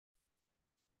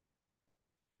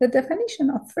The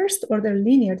definition of first-order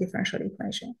linear differential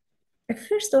equation. A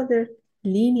first-order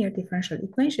linear differential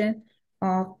equation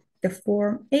of the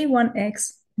form a1x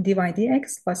dy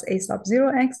dx plus a sub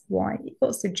 0x y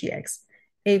equals to gx.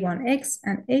 a1x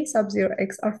and a sub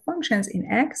 0x are functions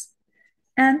in x,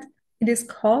 and it is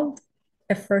called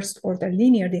a first-order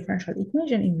linear differential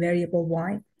equation in variable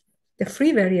y. The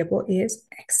free variable is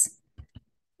x.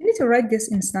 You need to write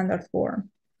this in standard form.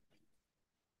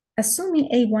 Assuming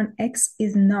a1x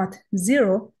is not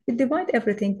 0, we divide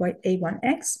everything by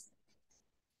a1x,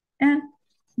 and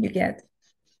you get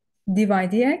dy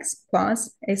dx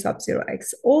plus a sub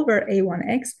 0x over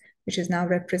a1x, which is now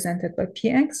represented by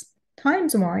px,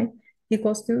 times y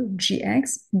equals to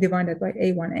gx divided by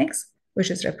a1x, which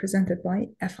is represented by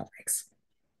f of x.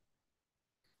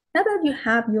 Now that you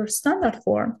have your standard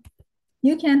form,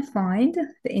 you can find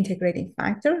the integrating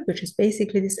factor, which is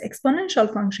basically this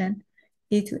exponential function,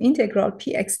 e to integral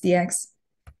px dx.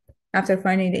 After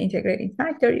finding the integrating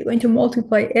factor, you're going to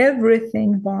multiply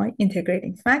everything by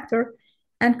integrating factor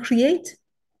and create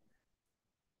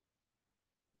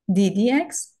d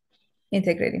dx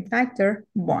integrating factor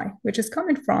y, which is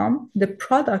coming from the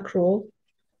product rule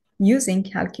using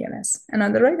calculus. And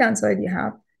on the right-hand side, you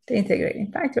have the integrating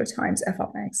factor times f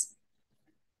of x.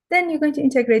 Then you're going to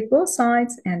integrate both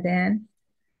sides and then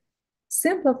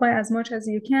simplify as much as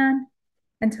you can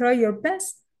and try your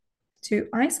best to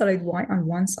isolate y on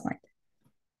one side.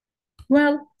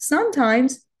 Well,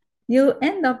 sometimes you'll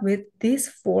end up with this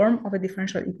form of a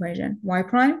differential equation, y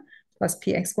prime plus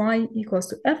pxy equals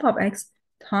to f of x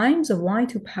times y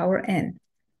to power n.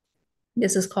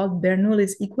 This is called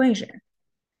Bernoulli's equation.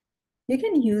 You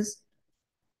can use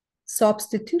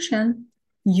substitution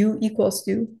u equals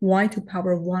to y to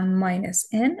power 1 minus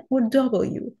n or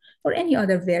w or any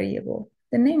other variable.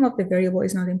 The name of the variable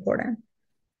is not important.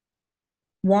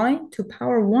 Y to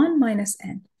power 1 minus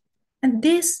n. And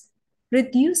this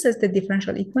reduces the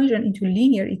differential equation into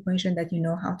linear equation that you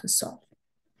know how to solve.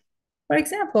 For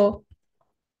example,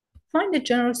 find the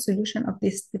general solution of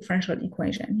this differential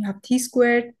equation. You have t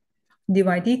squared dy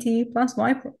dt plus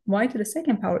y to the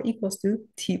second power equals to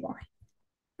ty.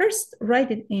 First,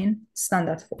 write it in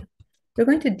standard form. We're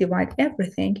going to divide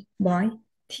everything by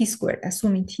t squared,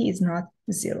 assuming t is not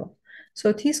 0.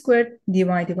 So t squared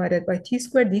dy divided by t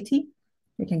squared dt,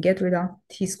 we can get rid of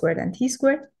t squared and t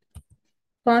squared,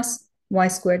 plus y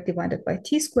squared divided by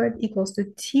t squared equals to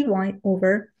ty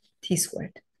over t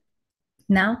squared.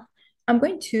 Now, I'm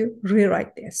going to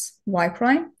rewrite this. Y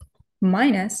prime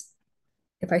minus,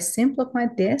 if I simplify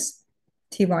this,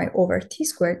 ty over t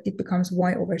squared, it becomes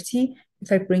y over t.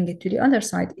 If I bring it to the other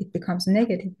side, it becomes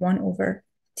negative 1 over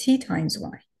t times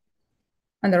y.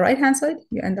 On the right-hand side,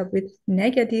 you end up with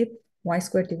negative y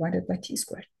squared divided by t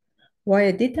squared. Why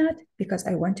I did that? Because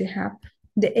I want to have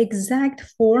the exact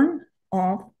form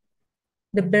of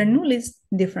the Bernoulli's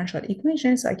differential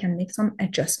equation, so I can make some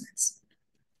adjustments.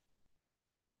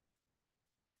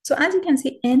 So as you can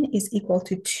see, n is equal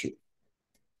to 2.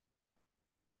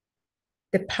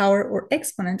 The power or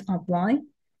exponent of y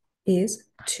is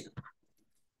 2.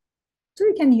 So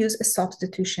we can use a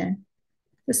substitution.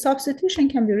 The substitution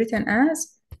can be written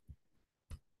as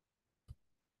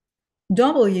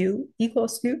w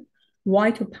equals to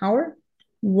y to power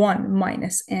 1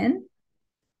 minus n.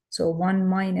 So 1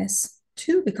 minus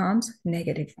 2 becomes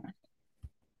negative 1.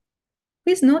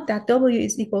 Please note that w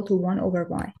is equal to 1 over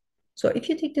y. So if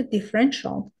you take the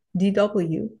differential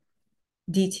dw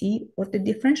dt, or the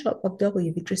differential of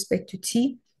w with respect to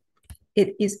t,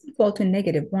 it is equal to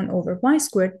negative 1 over y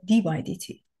squared dy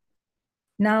dt.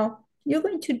 Now, you're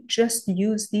going to just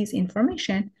use this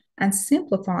information and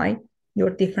simplify your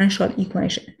differential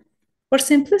equation. For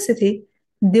simplicity,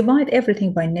 divide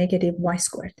everything by negative y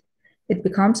squared. It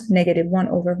becomes negative 1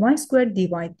 over y squared dy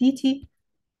dt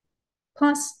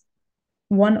plus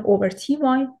 1 over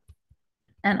ty,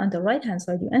 and on the right-hand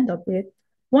side, you end up with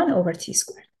 1 over t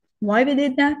squared. Why we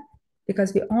did that?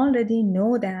 Because we already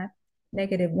know that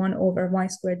negative 1 over y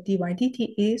squared dy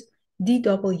dt is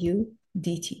dw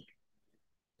dt.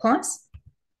 Plus,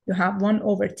 you have 1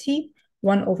 over t,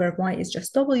 1 over y is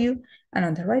just w, and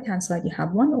on the right-hand side, you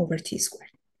have 1 over t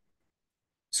squared.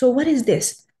 So what is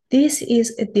this? This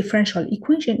is a differential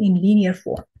equation in linear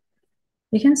form.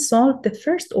 You can solve the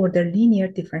first-order linear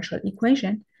differential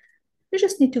equation. You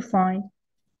just need to find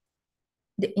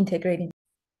the integrating.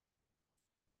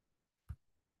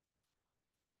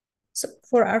 So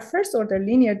for our first-order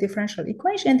linear differential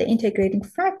equation, the integrating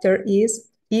factor is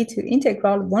e to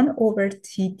integral 1 over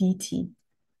t dt.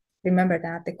 Remember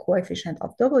that the coefficient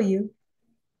of w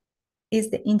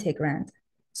is the integrand.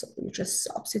 So you just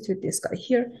substitute this guy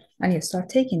here and you start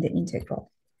taking the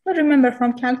integral. But remember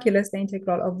from calculus, the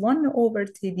integral of 1 over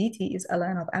t dt is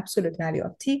ln of absolute value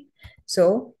of t.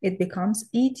 So it becomes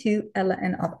e to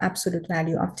ln of absolute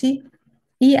value of t.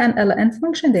 E and ln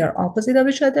function, they are opposite of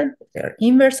each other. They are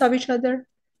inverse of each other.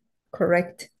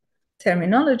 Correct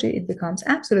terminology, it becomes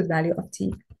absolute value of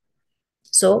t.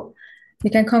 So we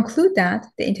can conclude that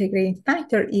the integrating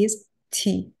factor is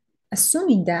t,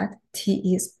 assuming that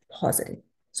t is positive.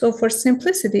 So for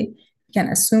simplicity, we can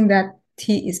assume that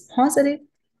t is positive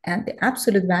and the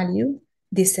absolute value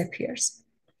disappears.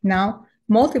 Now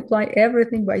multiply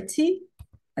everything by t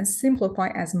and simplify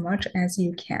as much as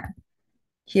you can.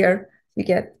 Here we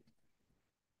get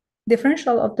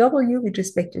differential of w with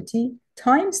respect to t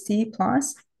times t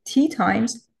plus t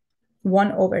times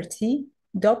 1 over t,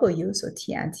 w, so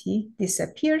t and t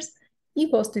disappears,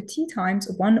 equals to t times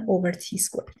 1 over t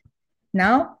squared.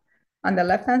 Now, on the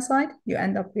left-hand side, you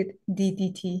end up with d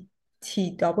dt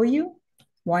tw.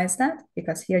 Why is that?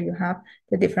 Because here you have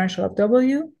the differential of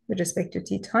w with respect to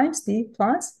t times t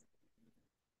plus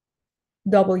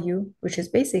w, which is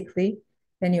basically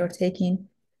when you're taking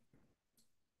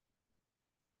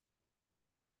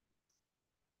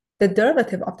the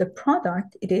derivative of the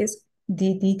product, it is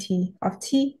d dt of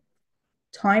t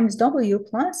times w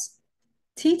plus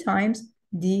t times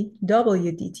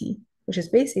dw dt, which is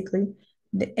basically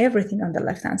everything on the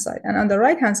left-hand side. And on the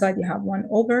right-hand side, you have 1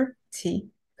 over t,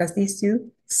 because these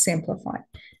two simplify.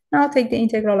 Now take the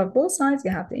integral of both sides.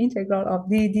 You have the integral of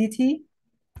d dt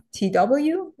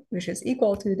tw, which is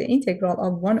equal to the integral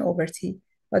of 1 over t.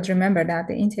 But remember that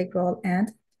the integral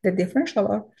and the differential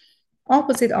are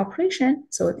opposite operation,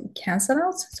 so it cancels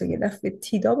out. So you're left with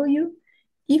tw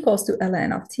equals to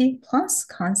ln of t plus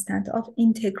constant of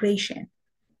integration.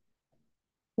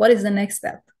 What is the next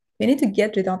step? We need to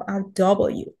get rid of our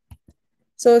w.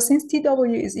 So since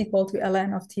tw is equal to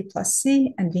ln of t plus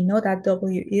c, and we know that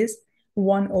w is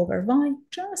 1 over y,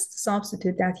 just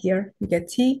substitute that here. You get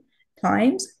t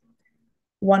times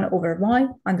 1 over y.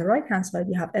 On the right-hand side,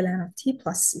 you have ln of t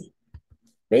plus c.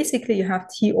 Basically, you have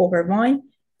t over y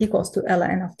equals to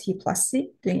ln of t plus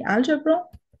c, doing algebra.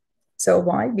 So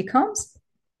y becomes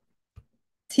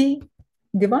t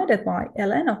divided by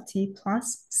ln of t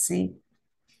plus c.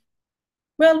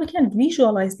 Well, we can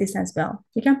visualize this as well.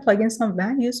 We can plug in some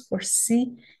values for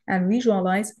c and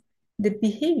visualize the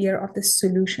behavior of the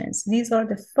solutions. These are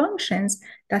the functions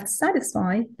that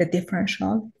satisfy the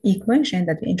differential equation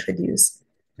that we introduced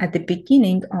at the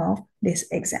beginning of this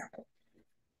example.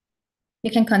 You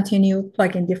can continue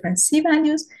plug in different c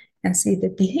values and see the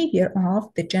behavior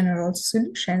of the general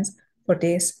solutions for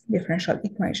this differential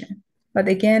equation. But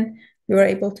again, you are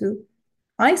able to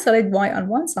isolate y on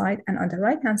one side, and on the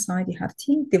right-hand side, you have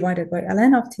t divided by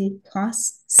ln of t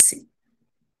plus c.